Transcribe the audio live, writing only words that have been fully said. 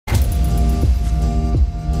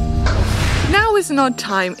always an odd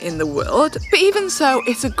time in the world, but even so,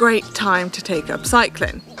 it's a great time to take up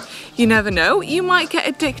cycling. You never know, you might get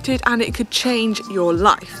addicted and it could change your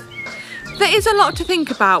life. There is a lot to think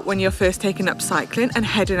about when you're first taking up cycling and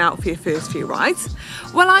heading out for your first few rides.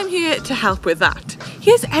 Well, I'm here to help with that.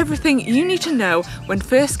 Here's everything you need to know when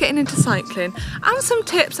first getting into cycling and some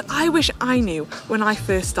tips I wish I knew when I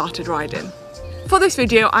first started riding. For this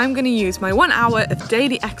video, I'm going to use my 1 hour of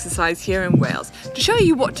daily exercise here in Wales to show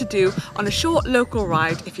you what to do on a short local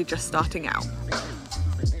ride if you're just starting out.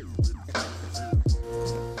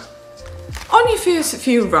 On your first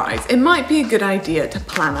few rides, it might be a good idea to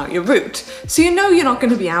plan out your route, so you know you're not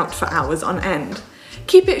going to be out for hours on end.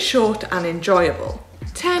 Keep it short and enjoyable.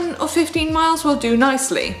 10 or 15 miles will do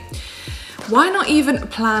nicely. Why not even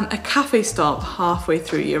plan a cafe stop halfway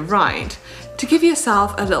through your ride to give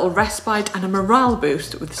yourself a little respite and a morale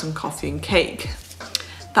boost with some coffee and cake?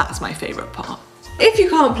 That's my favourite part. If you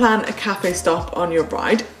can't plan a cafe stop on your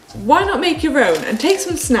ride, why not make your own and take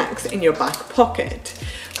some snacks in your back pocket?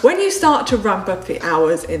 When you start to ramp up the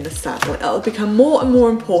hours in the saddle, it'll become more and more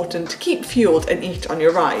important to keep fueled and eat on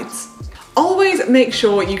your rides. Always make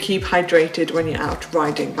sure you keep hydrated when you're out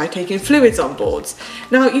riding by taking fluids on boards.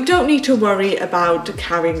 Now, you don't need to worry about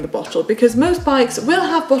carrying the bottle because most bikes will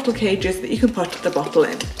have bottle cages that you can put the bottle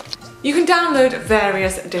in. You can download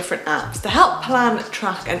various different apps to help plan,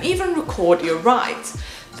 track and even record your rides.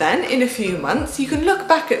 Then, in a few months, you can look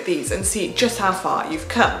back at these and see just how far you've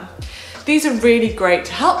come. These are really great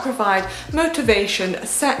to help provide motivation,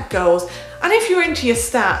 set goals, and if you're into your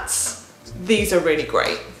stats, these are really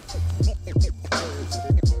great.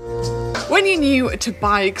 When you're new to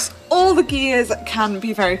bikes, all the gears can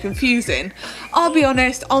be very confusing. I'll be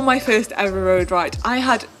honest, on my first ever road ride, I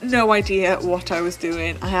had no idea what I was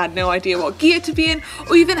doing. I had no idea what gear to be in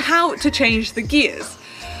or even how to change the gears.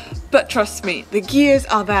 But trust me, the gears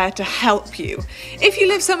are there to help you. If you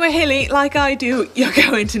live somewhere hilly like I do, you're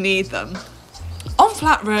going to need them. On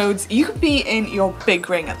flat roads, you could be in your big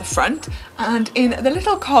ring at the front and in the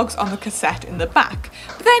little cogs on the cassette in the back.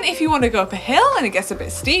 But then if you want to go up a hill and it gets a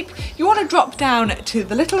bit steep, you want to drop down to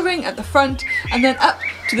the little ring at the front and then up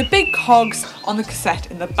to the big cogs on the cassette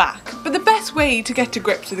in the back. But the best way to get to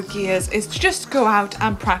grips with the gears is to just go out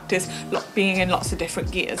and practice being in lots of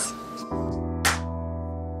different gears.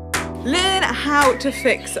 Learn how to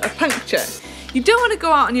fix a puncture. You don't want to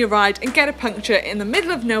go out on your ride and get a puncture in the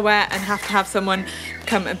middle of nowhere and have to have someone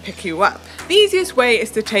come and pick you up. The easiest way is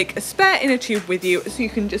to take a spare inner tube with you so you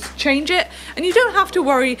can just change it and you don't have to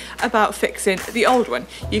worry about fixing the old one.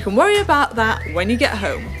 You can worry about that when you get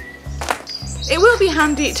home. It will be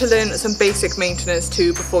handy to learn some basic maintenance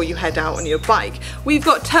too before you head out on your bike. We've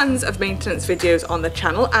got tons of maintenance videos on the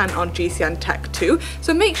channel and on GCN Tech too,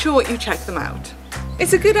 so make sure you check them out.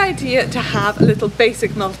 It's a good idea to have a little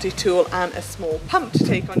basic multi-tool and a small pump to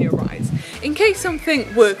take on your rides, in case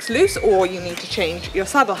something works loose or you need to change your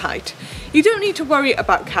saddle height. You don't need to worry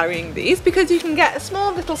about carrying these because you can get a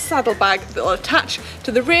small little saddle bag that will attach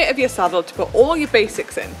to the rear of your saddle to put all your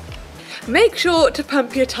basics in. Make sure to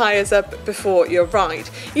pump your tyres up before your ride.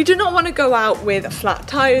 You do not want to go out with flat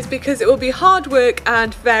tyres because it will be hard work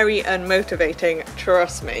and very unmotivating,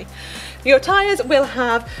 trust me. Your tyres will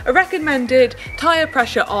have a recommended tyre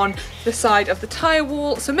pressure on the side of the tyre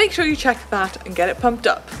wall, so make sure you check that and get it pumped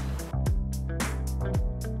up.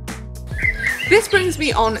 This brings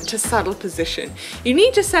me on to saddle position. You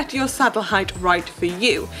need to set your saddle height right for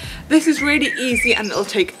you. This is really easy and it'll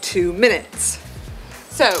take 2 minutes.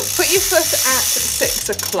 So put your foot at 6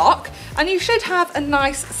 o'clock and you should have a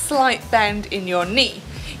nice slight bend in your knee.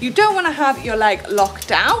 You don't want to have your leg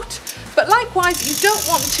locked out, but likewise you don't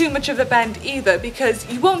want too much of a bend either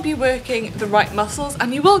because you won't be working the right muscles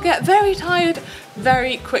and you will get very tired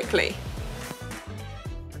very quickly.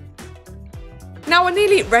 Now we're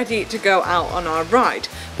nearly ready to go out on our ride,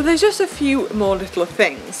 but there's just a few more little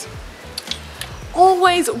things.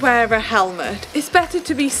 Always wear a helmet. It's better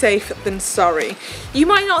to be safe than sorry. You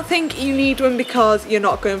might not think you need one because you're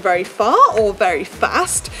not going very far or very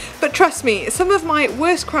fast, but trust me, some of my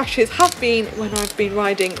worst crashes have been when I've been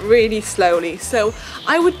riding really slowly, so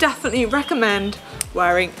I would definitely recommend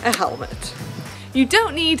wearing a helmet. You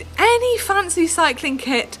don't need any fancy cycling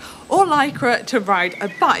kit or lycra to ride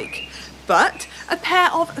a bike, but a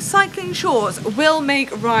pair of cycling shorts will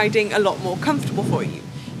make riding a lot more comfortable for you.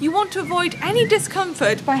 You want to avoid any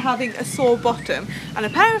discomfort by having a sore bottom, and a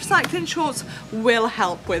pair of cycling shorts will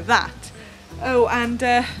help with that. Oh, and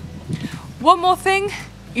one more thing,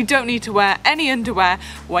 you don't need to wear any underwear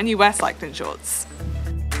when you wear cycling shorts.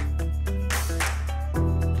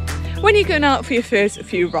 When you're going out for your first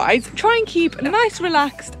few rides, try and keep a nice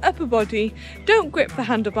relaxed upper body. Don't grip the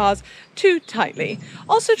handlebars too tightly.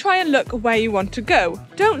 Also try and look where you want to go.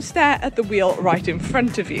 Don't stare at the wheel right in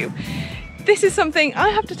front of you. This is something I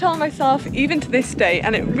have to tell myself even to this day,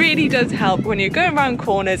 and it really does help when you're going around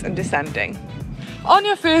corners and descending. On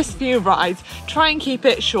your first few rides, try and keep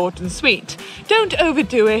it short and sweet. Don't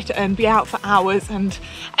overdo it and be out for hours and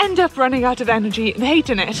end up running out of energy and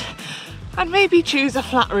hating it. And maybe choose a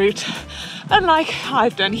flat route, unlike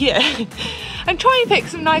I've done here. And try and pick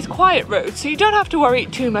some nice quiet roads so you don't have to worry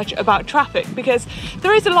too much about traffic, because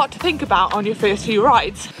there is a lot to think about on your first few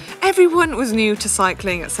rides. Everyone was new to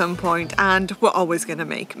cycling at some point and we're always going to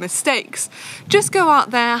make mistakes. Just go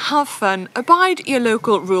out there, have fun, abide your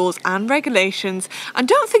local rules and regulations, and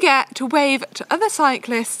don't forget to wave to other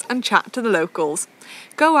cyclists and chat to the locals.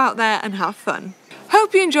 Go out there and have fun.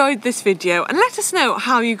 Hope you enjoyed this video and let us know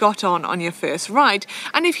how you got on your first ride,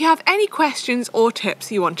 and if you have any questions or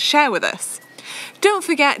tips you want to share with us. Don't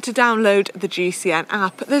forget to download the GCN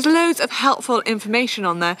app. There's loads of helpful information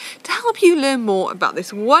on there to help you learn more about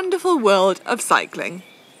this wonderful world of cycling.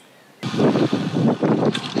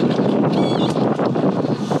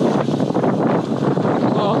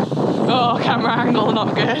 Oh, camera angle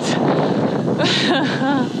not good.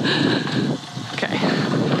 Okay,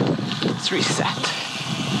 let's reset.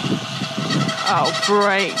 Oh,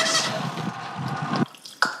 brakes.